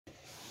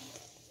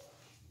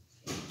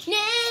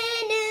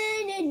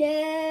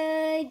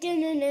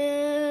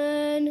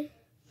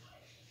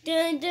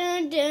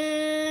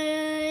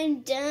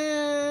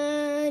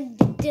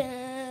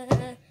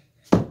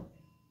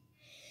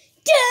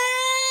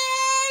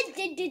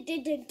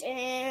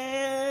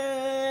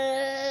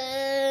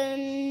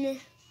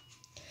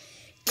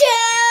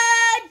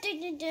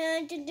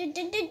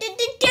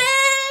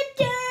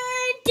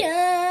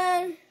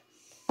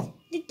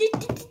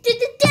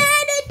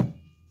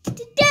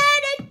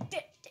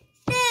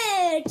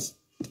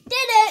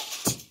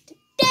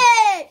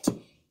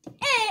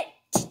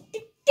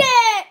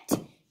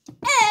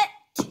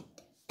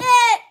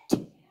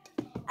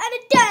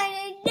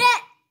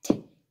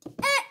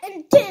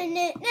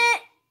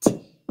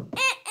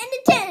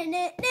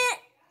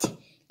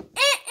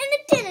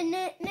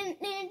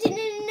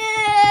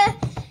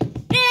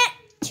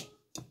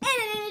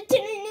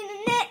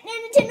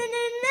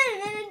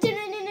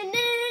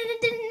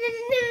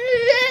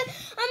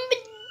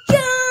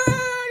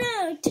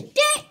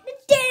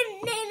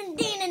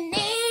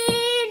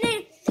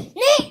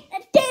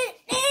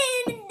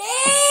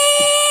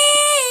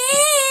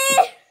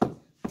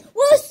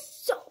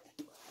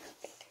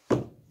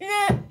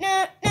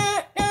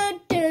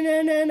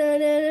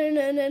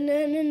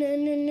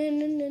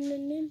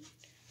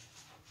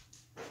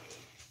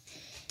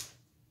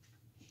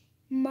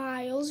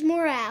Miles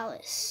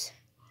Morealas,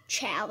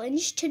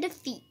 challenge to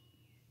defeat.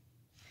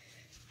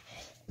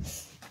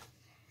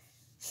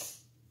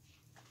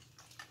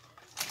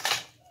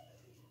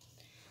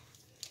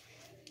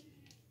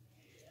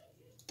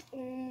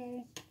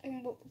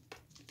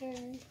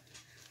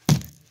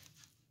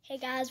 Hey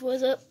guys,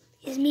 what's up?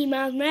 It's me,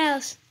 Miles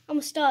Morealas. I'm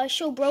gonna start a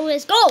show, bro.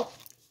 Let's go!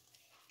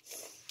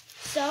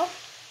 So,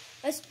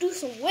 let's do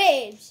some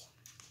waves.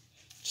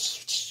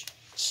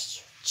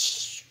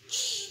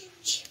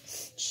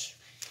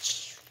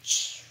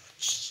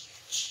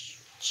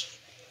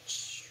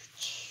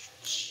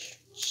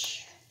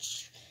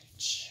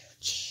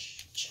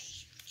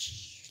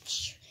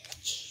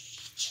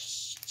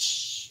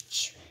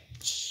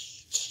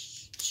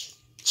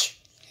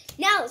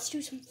 Now let's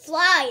do some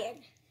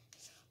flying.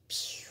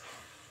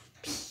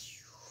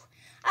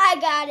 I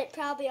got it.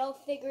 Probably I'll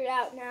figure it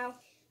out now.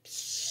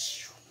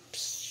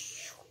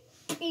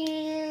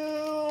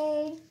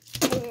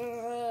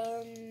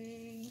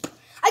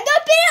 I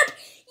got Bam!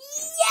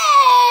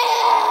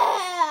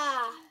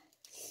 Yeah!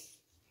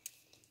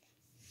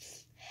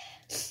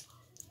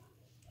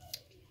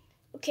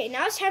 Okay,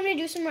 now it's time to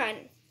do some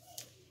running.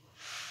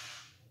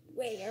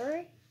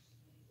 Where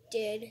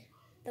did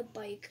the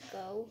bike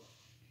go?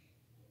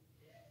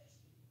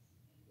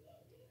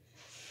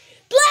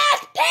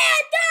 Black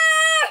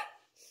Panther!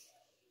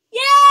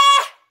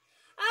 Yeah!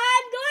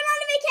 I'm going on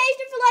a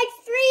vacation for like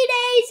 3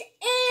 days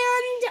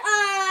and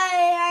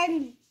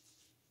I'm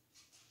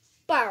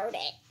borrowed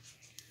it.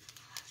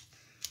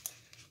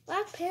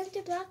 Black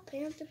Panther, Black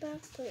Panther,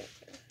 Black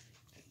Panther.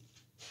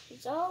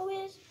 He's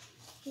always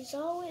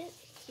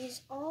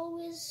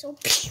so.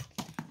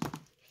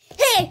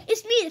 Hey,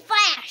 it's me, the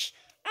Flash.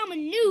 I'm a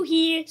new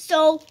here,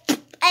 so.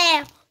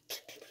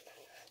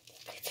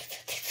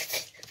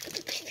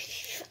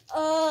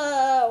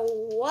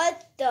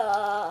 What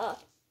the?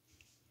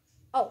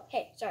 Oh,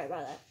 hey, sorry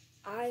about that.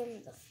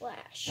 I'm the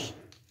Flash.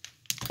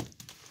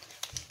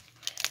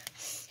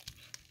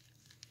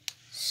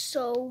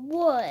 So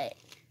what?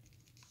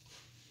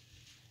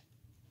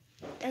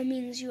 That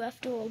means you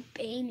have to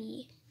obey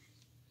me.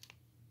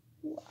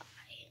 Why?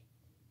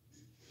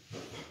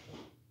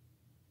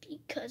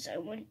 Because I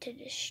want to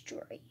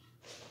destroy you.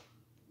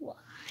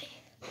 Why?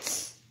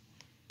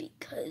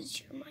 Because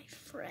you're my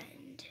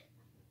friend.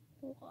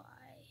 Why?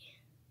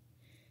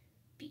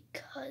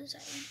 Because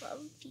I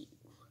love you.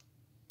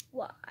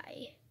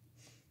 Why?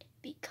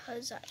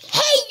 Because I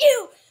hate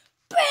you!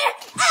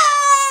 Oh!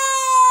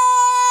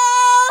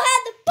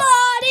 Had the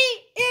party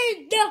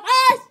in the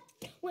house!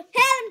 We're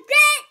having a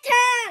great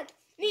time!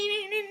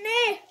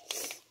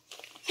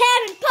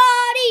 Having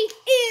party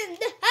in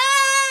the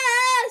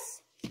house!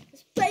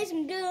 Let's play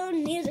some good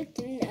music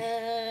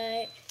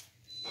tonight.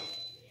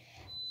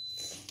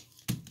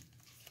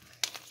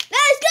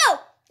 Let's go!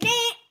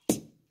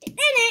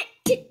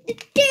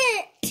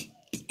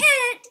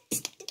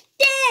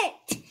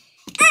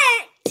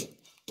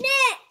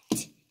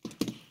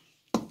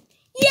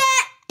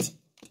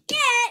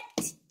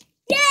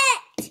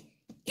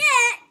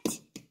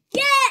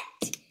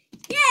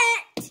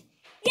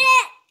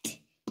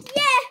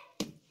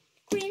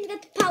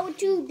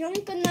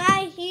 Dunk a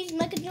night, he's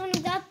Michael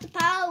Jordan, got the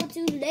power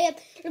to lay up,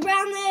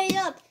 LeBron lay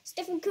up,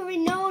 Stephen Curry,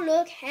 no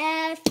look,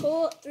 half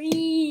court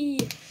three.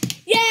 Let's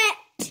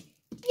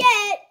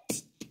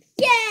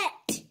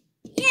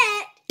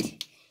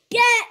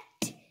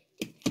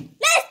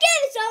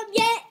give it some,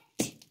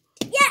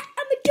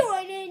 I'm a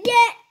Jordan,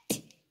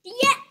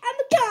 I'm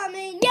a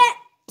coming,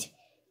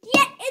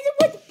 isn't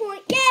what the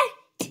point,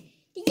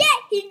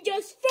 he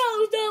just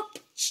froze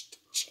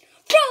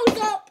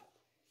up.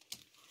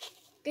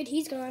 Good,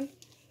 he's gone.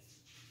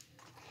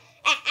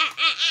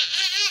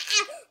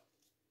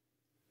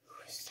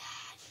 Who's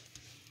that?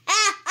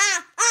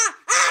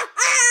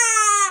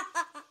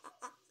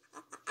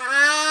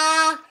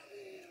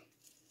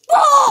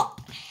 Oh!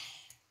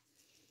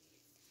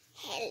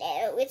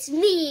 Hello, it's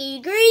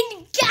me,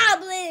 Green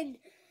Goblin.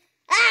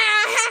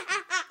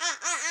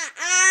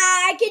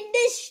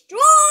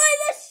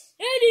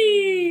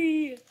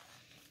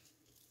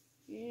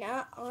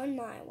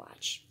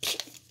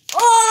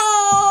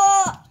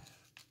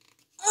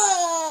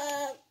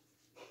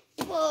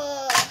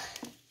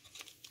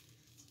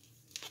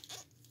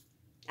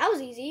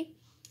 was easy.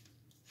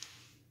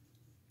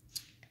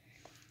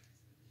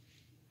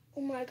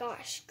 Oh my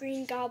gosh,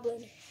 Green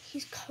Goblin.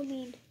 He's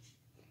coming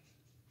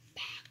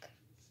back.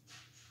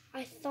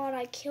 I thought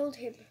I killed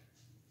him.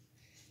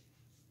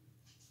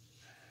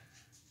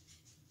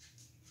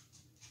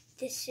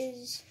 This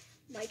is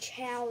my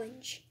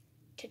challenge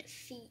to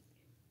defeat.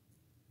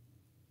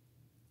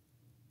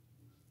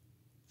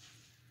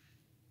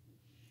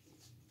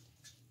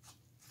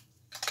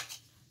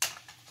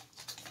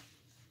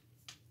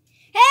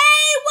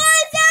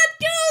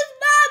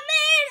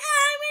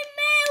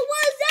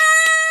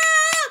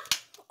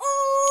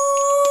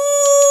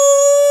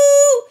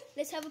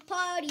 Have a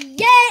party,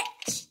 yeah.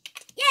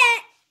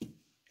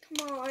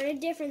 Come on, a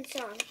different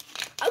song.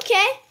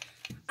 Okay,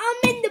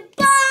 I'm in the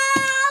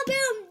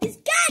ballroom. There's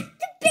got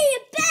to be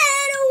a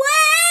better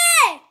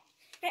way.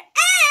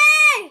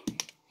 Hey,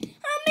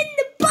 I'm in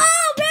the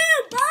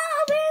ballroom.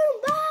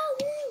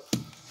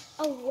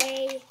 Oh,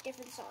 way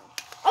different song.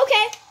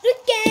 Okay, the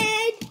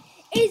game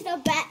is the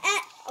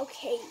bat.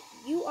 Okay,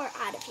 you are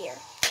out of here.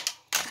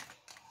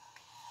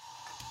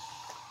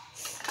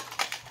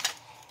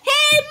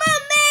 Hey, my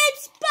man,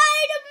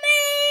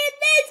 Spider-Man,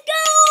 let's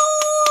go!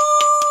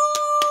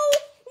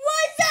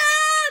 What's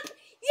up?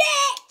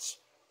 Yeah!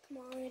 Come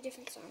on, a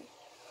different song.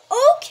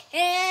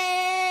 Okay.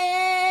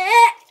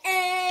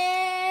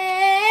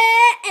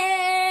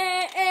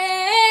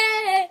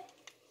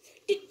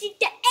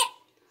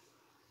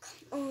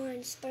 Come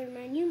on,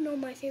 Spider-Man, you know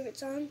my favorite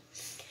song.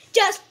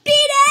 Just beat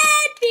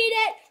it, beat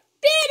it,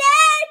 beat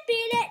it,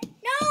 beat it.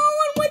 No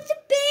one wants to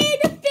be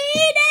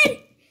defeated.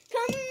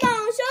 Come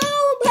on, so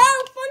how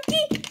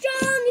funky,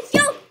 strong is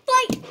your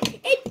fight.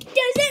 It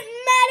doesn't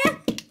matter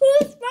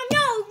who's wrong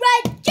or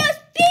right. Just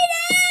beat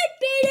it,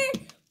 beat it,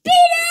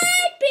 beat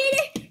it, beat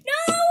it. No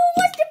one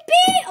wants to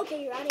be. Okay,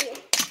 you're out of here.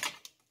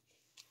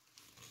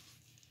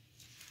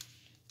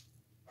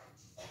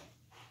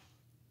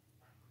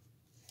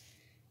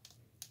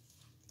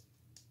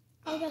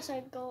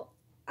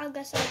 I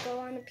guess I'll go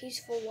on a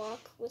peaceful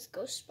walk with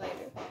Ghost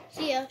Spider.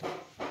 See ya.